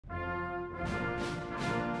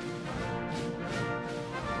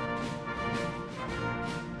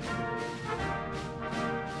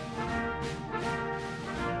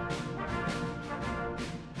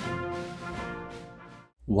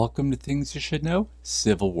Welcome to Things You Should Know,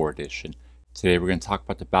 Civil War Edition. Today we're going to talk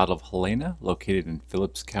about the Battle of Helena, located in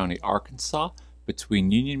Phillips County, Arkansas,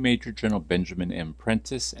 between Union Major General Benjamin M.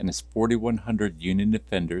 Prentiss and his 4,100 Union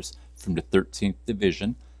defenders from the 13th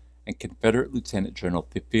Division, and Confederate Lieutenant General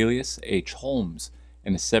Theophilus H. Holmes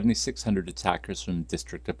and his 7,600 attackers from the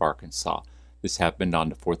District of Arkansas. This happened on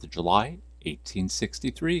the 4th of July,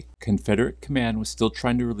 1863. Confederate command was still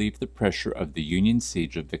trying to relieve the pressure of the Union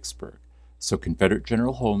siege of Vicksburg. So Confederate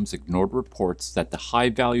General Holmes ignored reports that the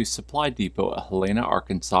high-value supply depot at Helena,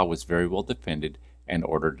 Arkansas was very well defended and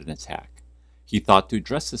ordered an attack. He thought to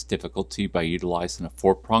address this difficulty by utilizing a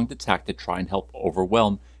four-pronged attack to try and help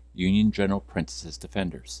overwhelm Union General Prentiss's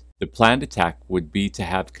defenders. The planned attack would be to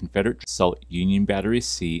have Confederate assault Union Battery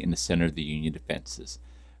C in the center of the Union defenses.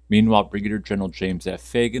 Meanwhile, Brigadier General James F.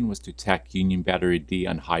 Fagan was to attack Union Battery D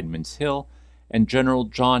on Hydeman's Hill, and General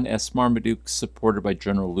John S. Marmaduke, supported by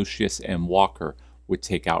General Lucius M. Walker, would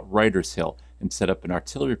take out Writer's Hill and set up an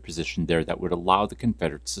artillery position there that would allow the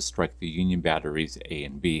Confederates to strike the Union batteries A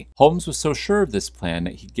and B. Holmes was so sure of this plan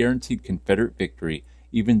that he guaranteed Confederate victory,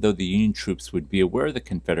 even though the Union troops would be aware of the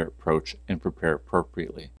Confederate approach and prepare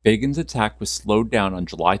appropriately. Fagan's attack was slowed down on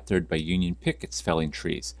July 3rd by Union pickets felling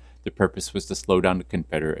trees. The purpose was to slow down the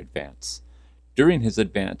Confederate advance. During his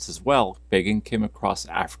advance as well, Fagan came across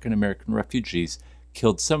African-American refugees,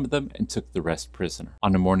 killed some of them, and took the rest prisoner.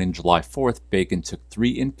 On the morning of July 4th, Fagan took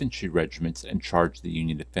 3 infantry regiments and charged the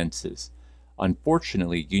Union defenses.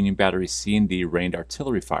 Unfortunately, Union Batteries C and D rained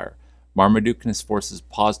artillery fire. Marmaduke and his forces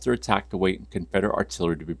paused their attack to wait for Confederate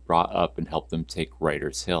artillery to be brought up and help them take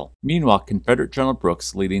Writer's Hill. Meanwhile, Confederate General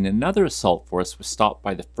Brooks, leading another assault force, was stopped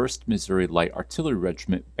by the 1st Missouri Light Artillery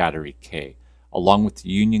Regiment Battery K, along with the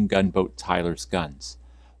Union gunboat Tyler's guns.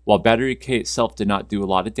 While Battery K itself did not do a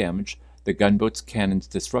lot of damage, the gunboat's cannons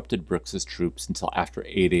disrupted Brooks's troops until after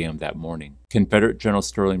 8 a.m. that morning. Confederate General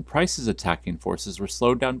Sterling Price's attacking forces were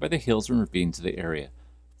slowed down by the hills and ravines of the area,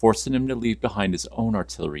 forcing him to leave behind his own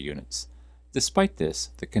artillery units. Despite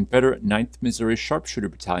this, the Confederate 9th Missouri Sharpshooter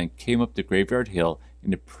Battalion came up to Graveyard Hill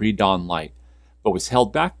in the pre-dawn light, but was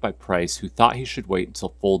held back by Price, who thought he should wait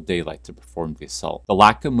until full daylight to perform the assault. The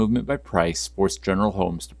lack of movement by Price forced General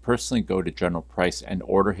Holmes to personally go to General Price and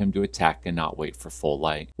order him to attack and not wait for full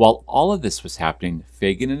light. While all of this was happening,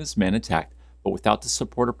 Fagan and his men attacked, but without the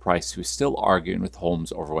support of Price, who was still arguing with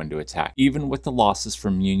Holmes over when to attack. Even with the losses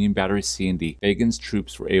from Union Battery C and D, Fagan's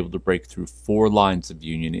troops were able to break through 4 lines of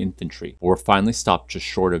Union infantry, but were finally stopped just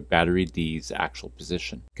short of Battery D's actual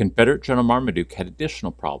position. Confederate General Marmaduke had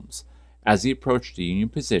additional problems. As he approached the Union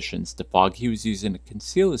positions, the fog he was using to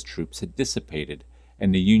conceal his troops had dissipated,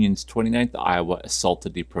 and the Union's 29th Iowa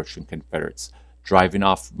assaulted the approaching Confederates, driving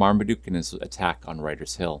off Marmaduke in his attack on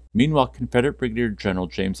Writer's Hill. Meanwhile, Confederate Brigadier General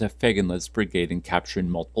James F. Fagan led his brigade in capturing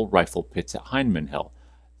multiple rifle pits at Hydeman Hill.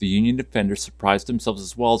 The Union defenders surprised themselves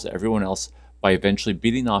as well as everyone else by eventually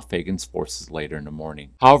beating off Fagan's forces later in the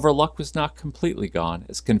morning. However, luck was not completely gone,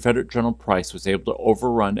 as Confederate General Price was able to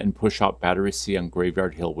overrun and push out Battery C on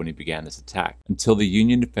Graveyard Hill when he began his attack, until the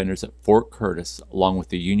Union defenders at Fort Curtis, along with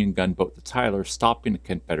the Union gunboat the Tyler, stopping the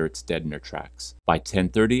Confederates dead in their tracks. By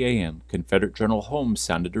 10:30 a.m., Confederate General Holmes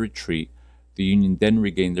sounded a retreat. The Union then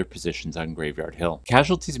regained their positions on Graveyard Hill.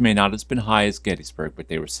 Casualties may not have been high as Gettysburg, but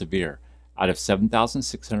they were severe. Out of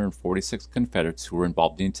 7,646 Confederates who were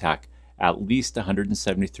involved in the attack, at least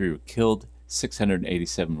 173 were killed,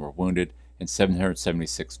 687 were wounded, and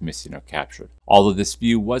 776 missing or captured. Although this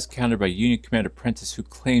view was countered by Union Commander Prentiss, who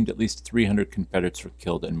claimed at least 300 Confederates were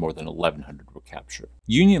killed and more than 1,100 were captured.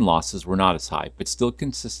 Union losses were not as high, but still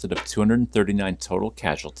consisted of 239 total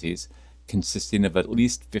casualties, consisting of at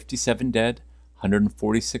least 57 dead,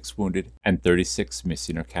 146 wounded, and 36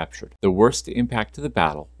 missing or captured. The worst impact of the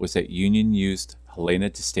battle was that Union used Helena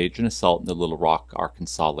to stage an assault in the Little Rock,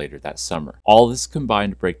 Arkansas later that summer. All this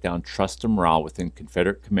combined to break down trust and morale within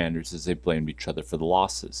Confederate commanders as they blamed each other for the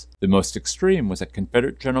losses. The most extreme was that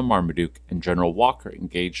Confederate General Marmaduke and General Walker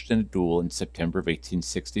engaged in a duel in September of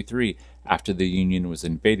 1863 after the Union was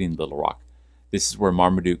invading Little Rock. This is where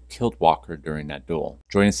Marmaduke killed Walker during that duel.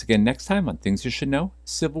 Join us again next time on Things You Should Know,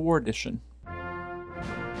 Civil War Edition.